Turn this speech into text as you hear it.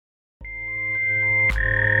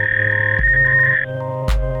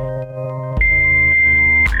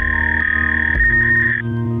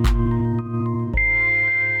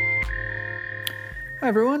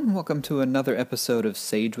everyone, welcome to another episode of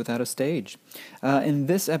Sage Without a Stage. In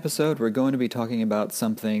this episode, we're going to be talking about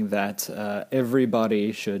something that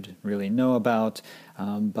everybody should really know about,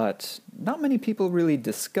 but not many people really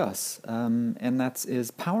discuss, and that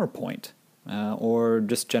is PowerPoint. Or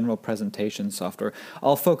just general presentation software.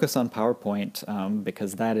 I'll focus on PowerPoint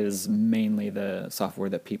because that is mainly the software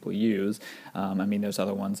that people use. There's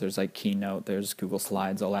other ones. There's like Keynote, there's Google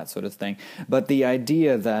Slides, all that sort of thing. But the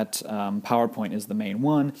idea that PowerPoint is the main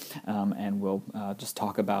one, and we'll just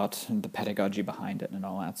talk about the pedagogy behind it and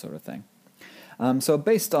all that sort of thing. So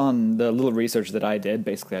based on the little research that I did,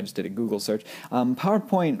 basically I just did a Google search,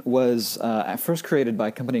 PowerPoint was at first created by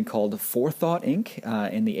a company called Forethought Inc.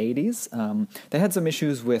 In the 80s. They had some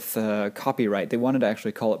issues with copyright. They wanted to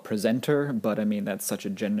actually call it presenter, but that's such a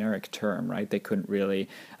generic term, right? They couldn't really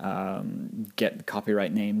get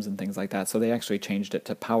copyright names and things like that, so they actually changed it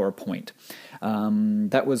to PowerPoint.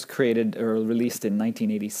 That was created or released in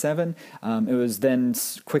 1987. It was then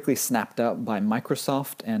quickly snapped up by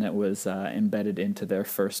Microsoft, and it was embedded into their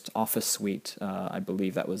first Office suite. I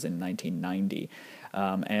believe that was in 1990.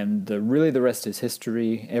 And the rest is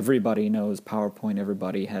history. Everybody knows PowerPoint.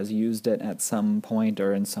 Everybody has used it at some point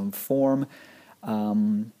or in some form.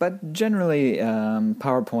 But generally,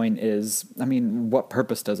 PowerPoint is, what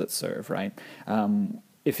purpose does it serve, right?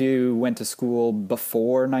 If you went to school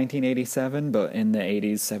before 1987, but in the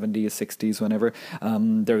 80s, 70s, 60s, whenever,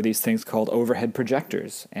 there were these things called overhead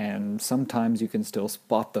projectors, and sometimes you can still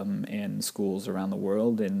spot them in schools around the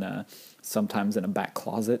world, sometimes in a back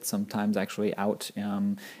closet, sometimes actually out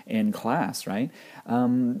in class, right?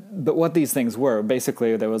 But what these things were,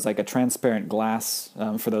 basically there was like a transparent glass,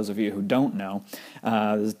 for those of you who don't know,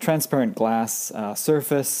 transparent glass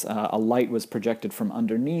surface, a light was projected from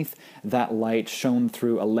underneath, that light shone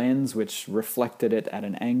through a lens which reflected it at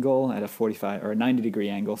an angle, at a 45 or a 90 degree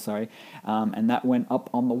angle, and that went up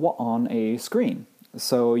on a screen.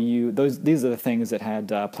 So these are the things that had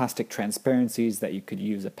plastic transparencies that you could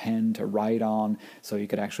use a pen to write on, so you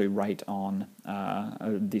could actually write on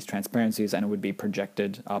these transparencies and it would be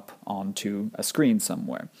projected up onto a screen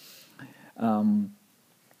somewhere.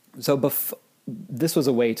 This was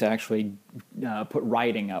a way to actually put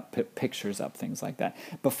writing up, put pictures up, things like that.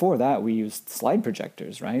 Before that, we used slide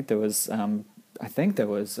projectors, right? There was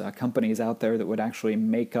companies out there that would actually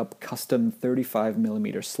make up custom 35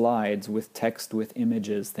 millimeter slides with text, with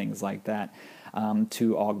images, things like that,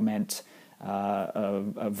 to augment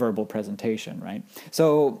a verbal presentation, right?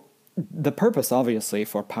 So the purpose, obviously,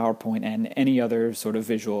 for PowerPoint and any other sort of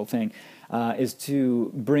visual thing is to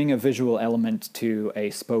bring a visual element to a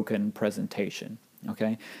spoken presentation,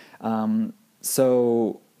 okay?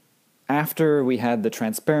 So after we had the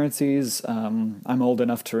transparencies, I'm old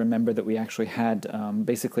enough to remember that we actually had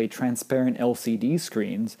basically transparent LCD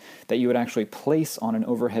screens that you would actually place on an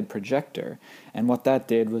overhead projector. And what that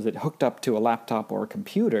did was it hooked up to a laptop or a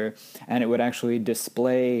computer, and it would actually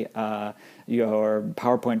display your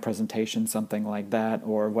PowerPoint presentation, something like that,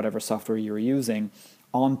 or whatever software you were using,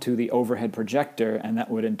 onto the overhead projector, and that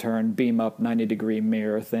would in turn beam up 90-degree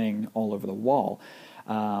mirror thing all over the wall.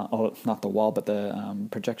 Not the wall, but the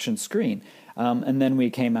projection screen. And then we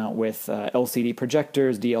came out with LCD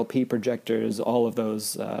projectors, DLP projectors, all of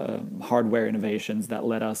those hardware innovations that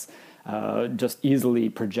let us just easily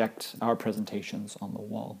project our presentations on the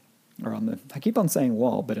wall. I keep on saying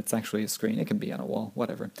wall, but it's actually a screen. It can be on a wall,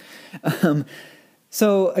 whatever.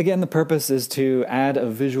 So again, the purpose is to add a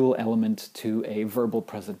visual element to a verbal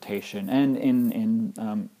presentation, and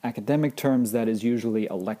in academic terms, that is usually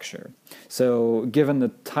a lecture. So given the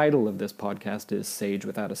title of this podcast is Sage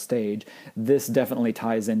Without a Stage, this definitely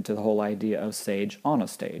ties into the whole idea of sage on a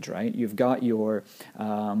stage, right? You've got your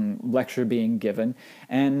lecture being given,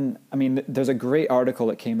 and there's a great article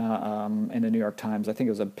that came out in the New York Times. I think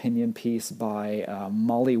it was an opinion piece by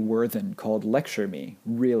Molly Worthen called Lecture Me,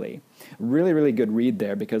 really. Really, really good read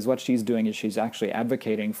there, because what she's doing is she's actually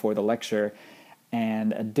advocating for the lecture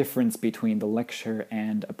and a difference between the lecture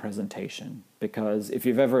and a presentation. Because if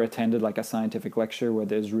you've ever attended like a scientific lecture where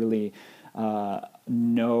there's really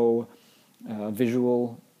no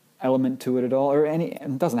visual element to it at all, or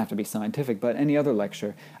it doesn't have to be scientific, but any other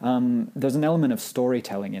lecture, there's an element of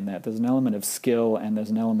storytelling in that. There's an element of skill, and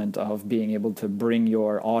there's an element of being able to bring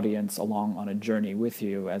your audience along on a journey with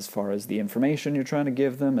you as far as the information you're trying to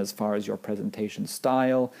give them, as far as your presentation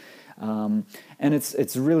style. And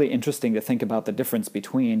it's really interesting to think about the difference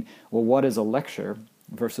between, well, what is a lecture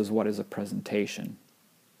versus what is a presentation?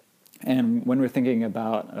 And when we're thinking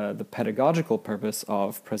about the pedagogical purpose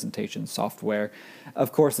of presentation software,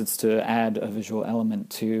 of course it's to add a visual element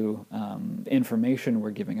to information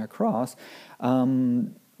we're giving across.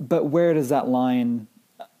 But where does that line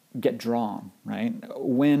get drawn, right?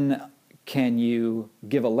 When can you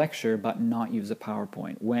give a lecture but not use a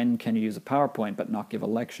PowerPoint? When can you use a PowerPoint but not give a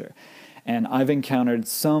lecture? And I've encountered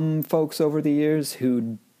some folks over the years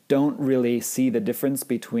who don't really see the difference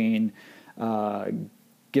between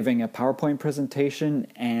giving a PowerPoint presentation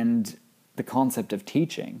and the concept of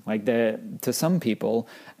teaching. Like to some people,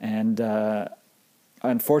 and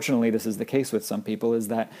unfortunately this is the case with some people, is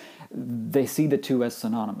that they see the two as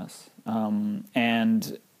synonymous.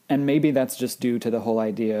 And maybe that's just due to the whole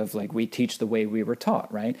idea of like we teach the way we were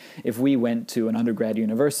taught, right? If we went to an undergrad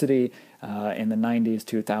university in the 90s,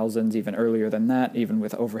 2000s, even earlier than that, even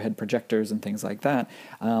with overhead projectors and things like that,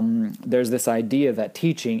 there's this idea that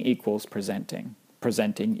teaching equals presenting.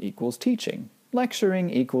 Presenting equals teaching. Lecturing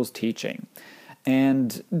equals teaching.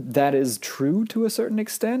 And that is true to a certain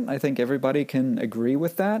extent. I think everybody can agree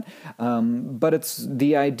with that. But it's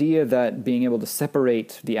the idea that being able to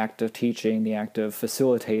separate the act of teaching, the act of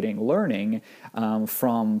facilitating learning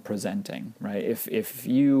from presenting, right? If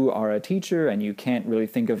you are a teacher and you can't really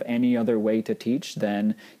think of any other way to teach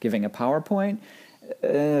than giving a PowerPoint,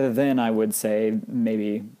 then I would say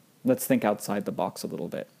maybe let's think outside the box a little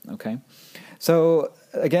bit, okay? So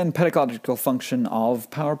again, pedagogical function of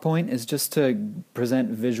PowerPoint is just to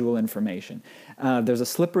present visual information. There's a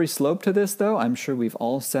slippery slope to this, though. I'm sure we've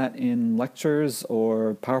all sat in lectures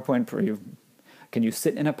or PowerPoint. Can you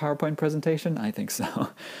sit in a PowerPoint presentation? I think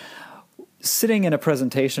so. Sitting in a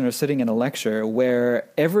presentation or sitting in a lecture where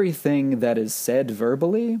everything that is said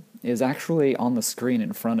verbally is actually on the screen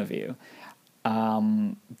in front of you.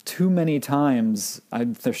 Too many times,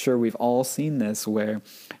 I'm sure we've all seen this, where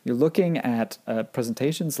you're looking at a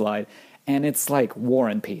presentation slide and it's like War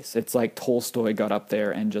and Peace. It's like Tolstoy got up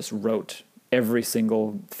there and just wrote every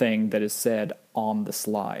single thing that is said on the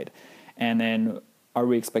slide. And then are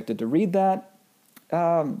we expected to read that?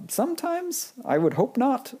 Sometimes. I would hope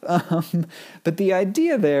not. But the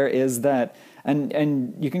idea there is that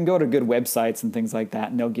and you can go to good websites and things like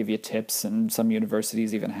that, and they'll give you tips, and some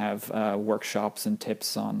universities even have workshops and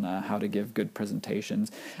tips on how to give good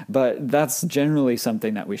presentations. But that's generally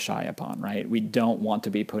something that we shy upon, right? We don't want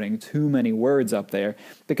to be putting too many words up there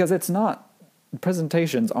because it's not,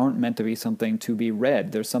 presentations aren't meant to be something to be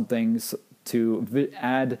read. There's something to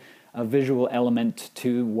add a visual element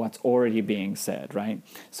to what's already being said, right?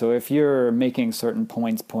 So if you're making certain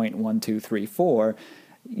points, point 1, 2, 3, 4,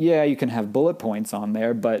 yeah, you can have bullet points on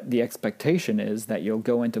there, but the expectation is that you'll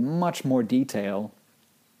go into much more detail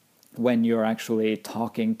when you're actually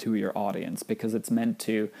talking to your audience, because it's meant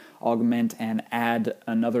to augment and add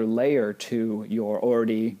another layer to your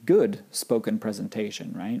already good spoken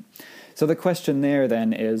presentation, right? So the question there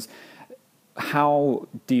then is, how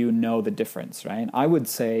do you know the difference, right? I would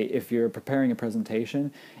say if you're preparing a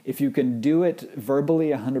presentation, if you can do it verbally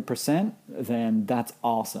 100%, then that's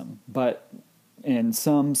awesome. But in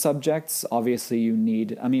some subjects, obviously you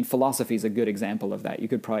need, philosophy is a good example of that. You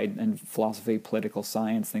could probably, in philosophy, political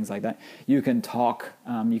science, things like that, you can talk,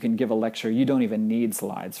 you can give a lecture, you don't even need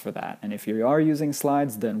slides for that. And if you are using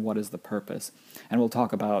slides, then what is the purpose? And we'll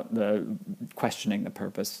talk about the questioning the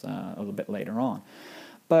purpose a little bit later on.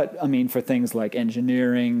 But, for things like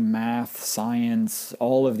engineering, math, science,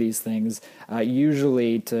 all of these things,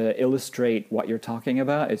 usually to illustrate what you're talking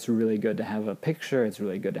about, it's really good to have a picture, it's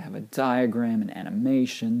really good to have a diagram, an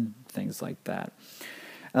animation, things like that.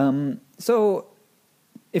 So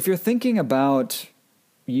if you're thinking about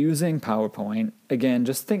using PowerPoint, again,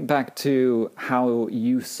 just think back to how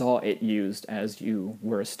you saw it used as you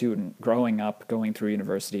were a student, growing up, going through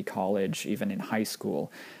university, college, even in high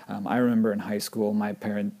school. I remember in high school, my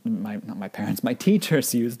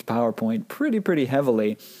teachers used PowerPoint pretty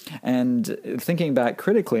heavily. And thinking back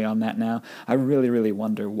critically on that now, I really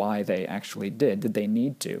wonder why they actually did. Did they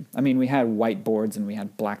need to? We had whiteboards and we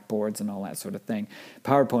had blackboards and all that sort of thing.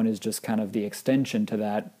 PowerPoint is just kind of the extension to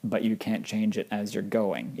that, but you can't change it as you're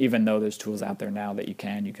going, even though there's tools out there now that you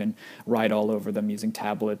can write all over them using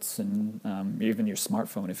tablets and even your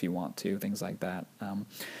smartphone if you want to, things like that.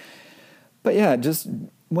 But yeah, just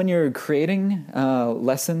when you're creating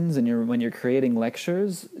lessons and when you're creating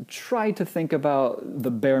lectures, try to think about the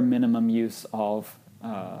bare minimum use of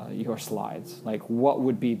your slides. Like, what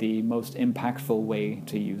would be the most impactful way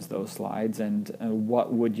to use those slides, and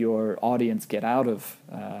what would your audience get out of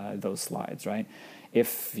those slides, right?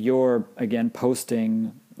 If you're, again,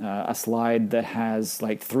 posting a slide that has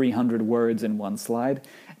like 300 words in one slide,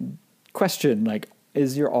 question, like,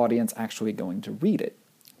 is your audience actually going to read it?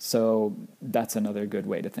 So that's another good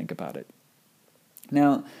way to think about it.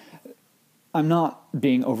 Now, I'm not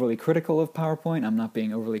being overly critical of PowerPoint. I'm not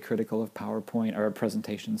being overly critical of PowerPoint or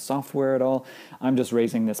presentation software at all. I'm just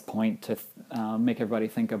raising this point to make everybody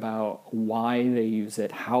think about why they use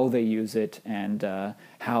it, how they use it, and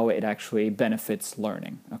how it actually benefits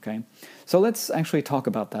learning, okay? So let's actually talk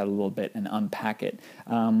about that a little bit and unpack it.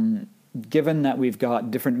 Given that we've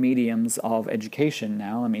got different mediums of education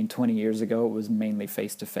now, 20 years ago it was mainly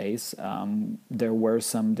face-to-face. There were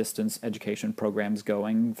some distance education programs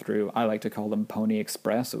going through, I like to call them Pony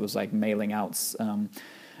Express. It was like mailing out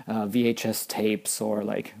VHS tapes, or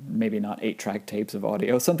like maybe not 8-track tapes of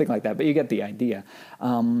audio, something like that, but you get the idea.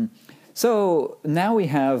 So now we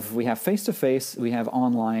have face-to-face, we have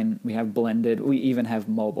online, we have blended, we even have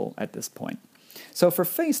mobile at this point. So for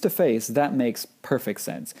face-to-face, that makes perfect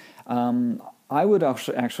sense. I would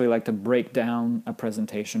actually like to break down a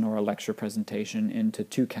presentation or a lecture presentation into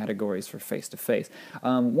two categories for face-to-face.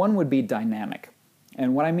 One would be dynamic.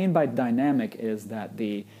 And what I mean by dynamic is that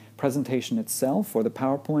the presentation itself, or the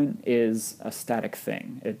PowerPoint, is a static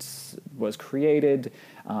thing. It was created,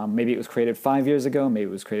 maybe it was created 5 years ago, maybe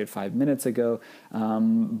it was created 5 minutes ago,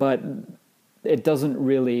 but it doesn't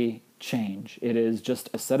really change. It is just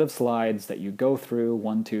a set of slides that you go through,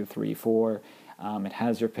 1, 2, 3, 4. It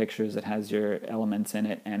has your pictures, it has your elements in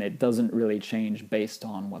it, and it doesn't really change based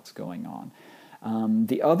on what's going on.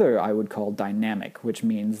 The other I would call dynamic, which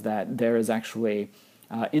means that there is actually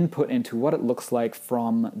input into what it looks like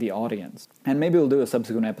from the audience. And maybe we'll do a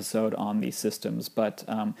subsequent episode on these systems, but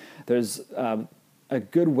there's a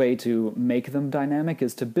good way to make them dynamic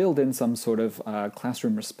is to build in some sort of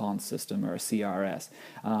classroom response system, or a CRS.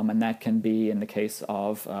 And that can be in the case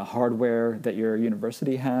of hardware that your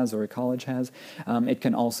university has or a college has. It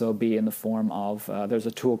can also be in the form of, there's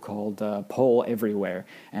a tool called Poll Everywhere,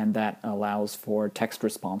 and that allows for text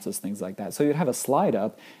responses, things like that. So you'd have a slide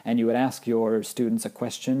up, and you would ask your students a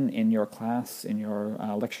question in your class, in your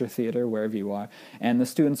lecture theater, wherever you are, and the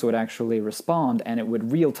students would actually respond, and it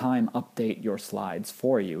would real-time update your slides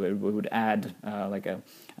for you. It would add like a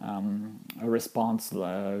response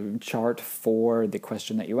chart for the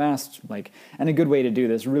question that you asked. And a good way to do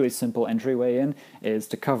this, really simple entryway in, is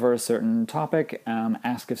to cover a certain topic,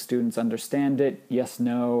 ask if students understand it, yes,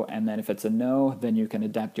 no, and then if it's a no, then you can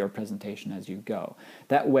adapt your presentation as you go.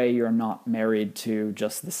 That way you're not married to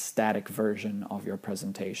just the static version of your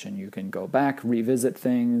presentation. You can go back, revisit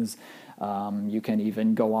things. You can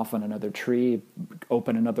even go off on another tree,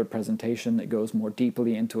 open another presentation that goes more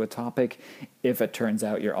deeply into a topic if it turns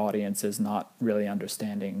out your audience is not really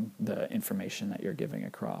understanding the information that you're giving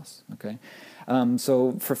across, okay?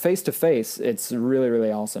 So for face-to-face, it's really,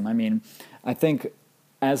 really awesome. I think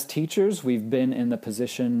as teachers, we've been in the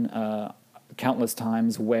position countless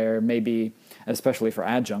times where maybe, especially for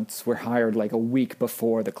adjuncts, we're hired like a week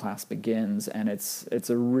before the class begins, and it's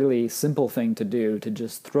a really simple thing to do, to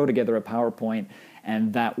just throw together a PowerPoint,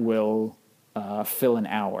 and that will fill an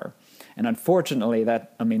hour. And unfortunately,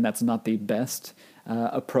 that's not the best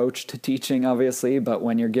approach to teaching, obviously, but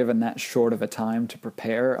when you're given that short of a time to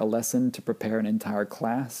prepare a lesson, to prepare an entire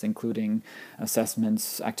class, including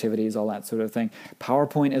assessments, activities, all that sort of thing,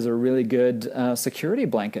 PowerPoint is a really good security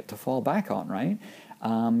blanket to fall back on, right?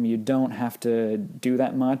 You don't have to do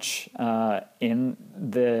that much in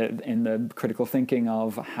the critical thinking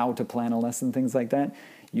of how to plan a lesson, things like that.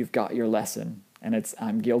 You've got your lesson. And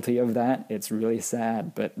I'm guilty of that. It's really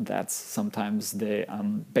sad, but that's sometimes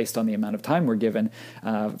based on the amount of time we're given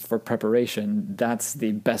for preparation, that's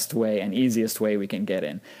the best way and easiest way we can get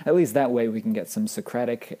in. At least that way we can get some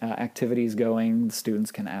Socratic activities going. The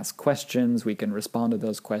students can ask questions. We can respond to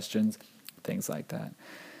those questions, things like that.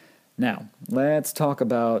 Now, let's talk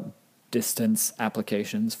about distance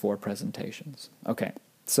applications for presentations. Okay,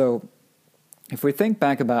 so if we think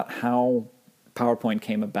back about how PowerPoint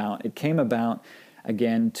came about, it came about,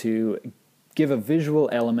 again, to give a visual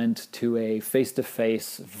element to a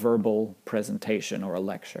face-to-face verbal presentation or a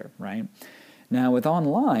lecture, right? Now, with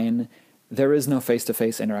online, there is no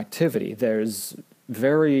face-to-face interactivity. There's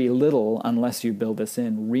very little, unless you build this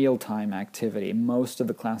in, real-time activity. Most of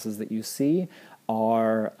the classes that you see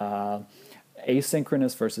are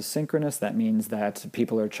asynchronous versus synchronous. That means that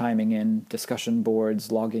people are chiming in discussion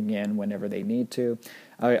boards, logging in whenever they need to.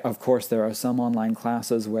 Of course, there are some online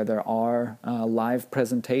classes where there are live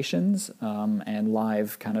presentations and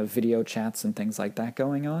live kind of video chats and things like that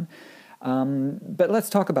going on. But let's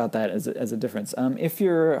talk about that as a difference. If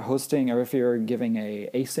you're hosting or if you're giving a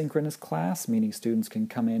asynchronous class, meaning students can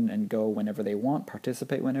come in and go whenever they want,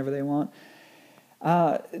 participate whenever they want,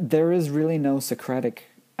 there is really no Socratic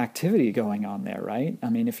activity going on there, right?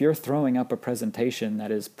 If you're throwing up a presentation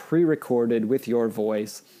that is pre-recorded with your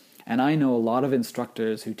voice, And I know a lot of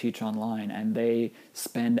instructors who teach online, and they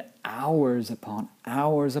spend hours upon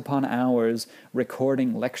hours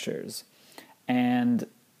recording lectures. And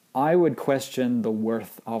I would question the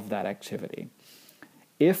worth of that activity.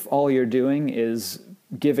 If all you're doing is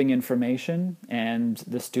giving information and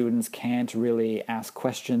the students can't really ask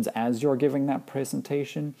questions as you're giving that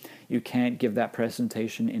presentation, you can't give that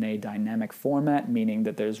presentation in a dynamic format, meaning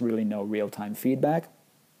that there's really no real-time feedback,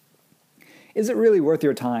 is it really worth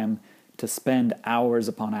your time to spend hours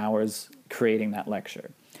upon hours creating that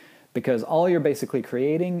lecture? Because all you're basically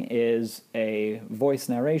creating is a voice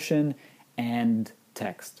narration and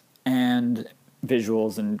text and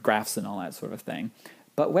visuals and graphs and all that sort of thing.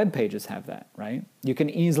 But web pages have that, right? You can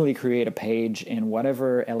easily create a page in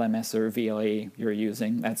whatever LMS or VLE you're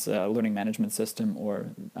using. That's a learning management system or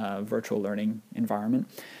virtual learning environment.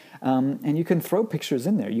 And you can throw pictures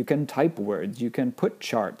in there. You can type words. You can put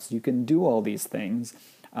charts. You can do all these things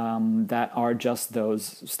that are just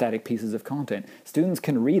those static pieces of content. Students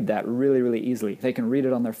can read that really, really easily. They can read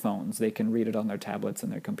it on their phones. They can read it on their tablets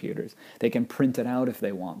and their computers. They can print it out if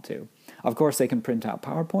they want to. Of course, they can print out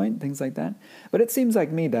PowerPoint, things like that. But it seems to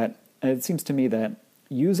me that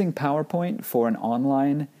using PowerPoint for an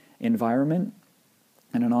online environment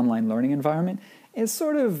and an online learning environment is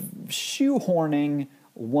sort of shoehorning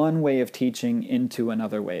one way of teaching into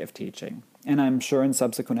another way of teaching. And I'm sure in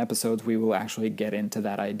subsequent episodes we will actually get into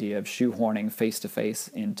that idea of shoehorning face-to-face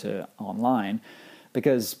into online,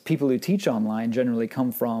 because people who teach online generally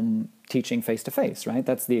come from teaching face-to-face, right?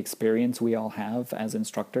 That's the experience we all have as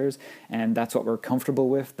instructors, and that's what we're comfortable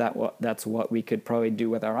with. That's what we could probably do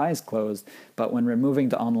with our eyes closed. But when we're moving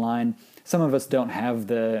to online, some of us don't have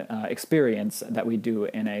the experience that we do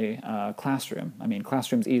in a classroom. I mean,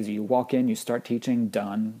 classroom's easy. You walk in, you start teaching,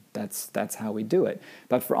 done. That's how we do it.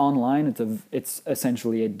 But for online, it's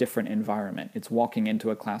essentially a different environment. It's walking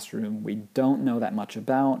into a classroom we don't know that much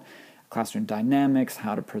about, classroom dynamics,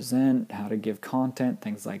 how to present, how to give content,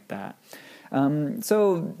 things like that.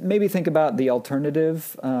 So maybe think about the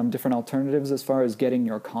different alternatives as far as getting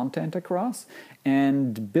your content across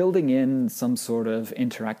and building in some sort of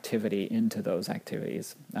interactivity into those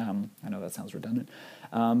activities. I know that sounds redundant.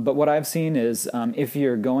 But what I've seen is if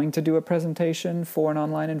you're going to do a presentation for an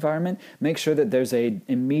online environment, make sure that there's an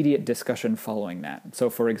immediate discussion following that. So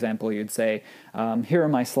for example, you'd say, here are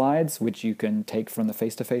my slides, which you can take from the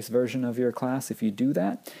face-to-face version of your class if you do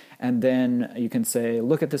that. And then you can say,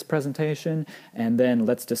 look at this presentation, and then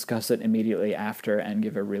let's discuss it immediately after and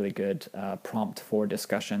give a really good prompt for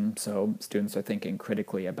discussion so students are thinking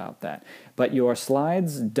critically about that. But your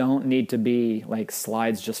slides don't need to be like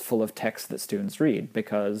slides just full of text that students read,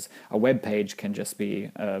 because a web page can just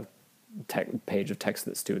be a page of text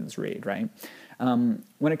that students read, right?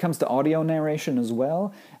 When it comes to audio narration as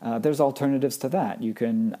well, there's alternatives to that.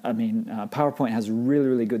 PowerPoint has really,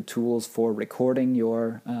 really good tools for recording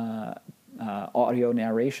your audio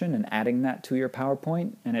narration and adding that to your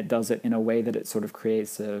PowerPoint, and it does it in a way that it sort of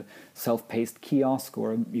creates a self-paced kiosk,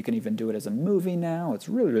 or you can even do it as a movie now. It's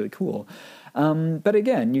really, really cool. But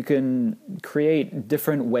again, you can create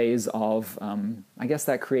different ways of, I guess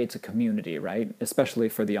that creates a community, right? Especially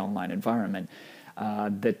for the online environment.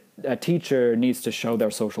 That a teacher needs to show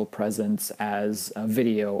their social presence as a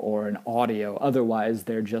video or an audio. Otherwise,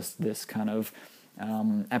 they're just this kind of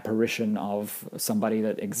apparition of somebody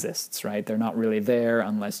that exists, right? They're not really there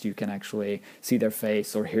unless you can actually see their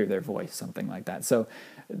face or hear their voice, something like that. So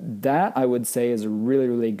that, I would say, is a really,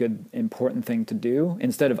 really good, important thing to do.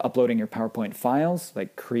 Instead of uploading your PowerPoint files,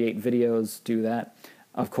 like create videos, do that.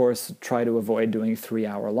 Of course, try to avoid doing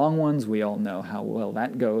 3-hour-long ones. We all know how well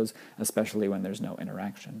that goes, especially when there's no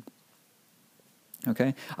interaction.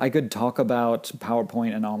 Okay, I could talk about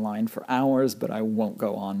PowerPoint and online for hours, but I won't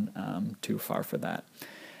go on too far for that.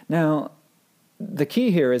 Now, the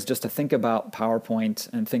key here is just to think about PowerPoint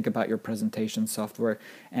and think about your presentation software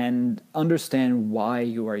and understand why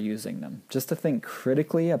you are using them. Just to think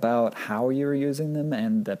critically about how you're using them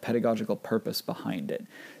and the pedagogical purpose behind it.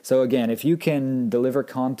 So again, if you can deliver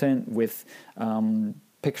content with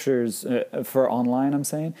pictures for online, I'm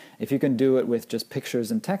saying, if you can do it with just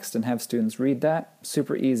pictures and text and have students read that,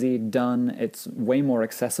 super easy, done. It's way more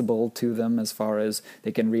accessible to them as far as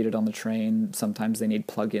they can read it on the train. Sometimes they need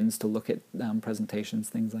plugins to look at presentations,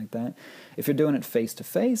 things like that. If you're doing it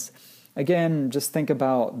face-to-face, again, just think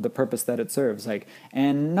about the purpose that it serves.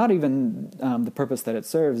 And not even the purpose that it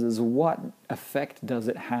serves is what effect does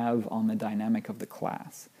it have on the dynamic of the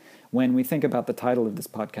class. When we think about the title of this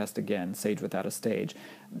podcast again, Sage Without a Stage,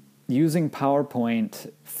 using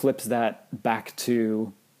PowerPoint flips that back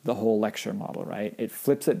to the whole lecture model, right? It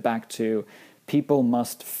flips it back to People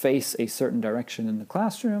must face a certain direction in the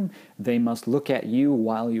classroom, they must look at you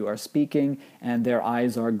while you are speaking, and their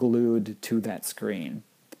eyes are glued to that screen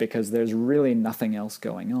because there's really nothing else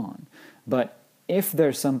going on. But if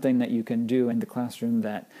there's something that you can do in the classroom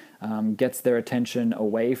that gets their attention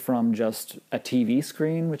away from just a TV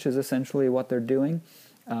screen, which is essentially what they're doing,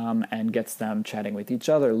 and gets them chatting with each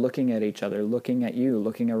other, looking at you,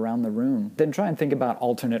 looking around the room, then try and think about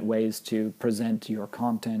alternate ways to present your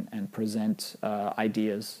content and present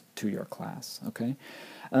ideas to your class, okay?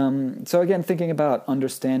 So again, thinking about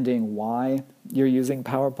understanding why you're using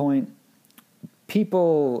PowerPoint.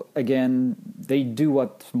 People, again, they do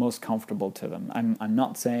what's most comfortable to them. I'm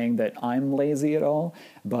not saying that I'm lazy at all,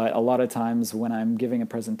 but a lot of times when I'm giving a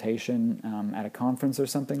presentation at a conference or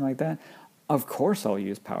something like that, of course I'll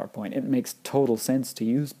use PowerPoint. It makes total sense to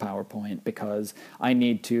use PowerPoint because I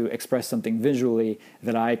need to express something visually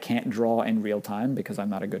that I can't draw in real time because I'm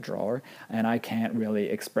not a good drawer, and I can't really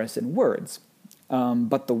express in words.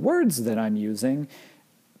 But the words that I'm using,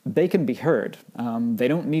 they can be heard. They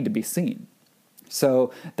don't need to be seen.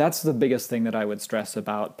 So that's the biggest thing that I would stress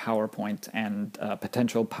about PowerPoint and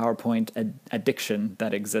potential PowerPoint addiction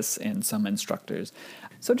that exists in some instructors.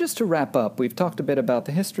 So just to wrap up, we've talked a bit about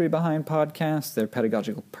the history behind podcasts, their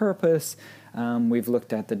pedagogical purpose. We've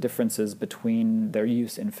looked at the differences between their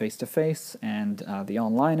use in face-to-face and the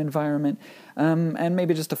online environment. And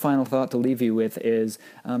maybe just a final thought to leave you with is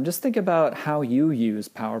just think about how you use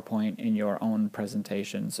PowerPoint in your own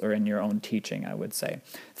presentations or in your own teaching, I would say.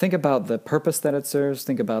 Think about the purpose that it serves.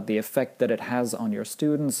 Think about the effect that it has on your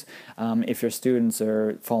students. If your students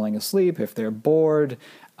are falling asleep, if they're bored.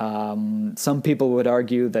 Some people would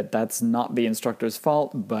argue that that's not the instructor's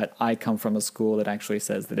fault, but I come from a school that actually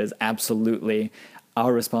says that it is absolutely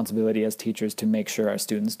our responsibility as teachers to make sure our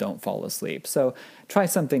students don't fall asleep. So try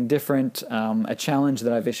something different. A challenge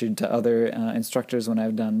that I've issued to other instructors when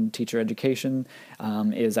I've done teacher education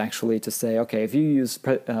is actually to say, okay, if you use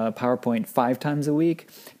PowerPoint 5 times a week,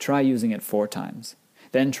 try using it 4 times.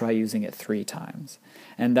 Then try using it 3 times.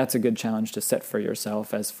 And that's a good challenge to set for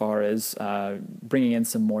yourself as far as bringing in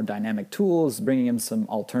some more dynamic tools, bringing in some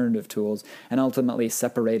alternative tools, and ultimately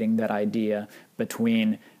separating that idea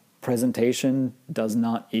between presentation does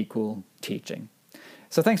not equal teaching.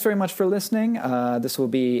 So thanks very much for listening. This will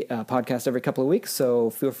be a podcast every couple of weeks, so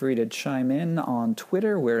feel free to chime in on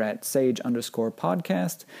Twitter. We're at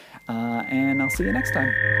sage_podcast, and I'll see you next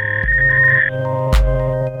time.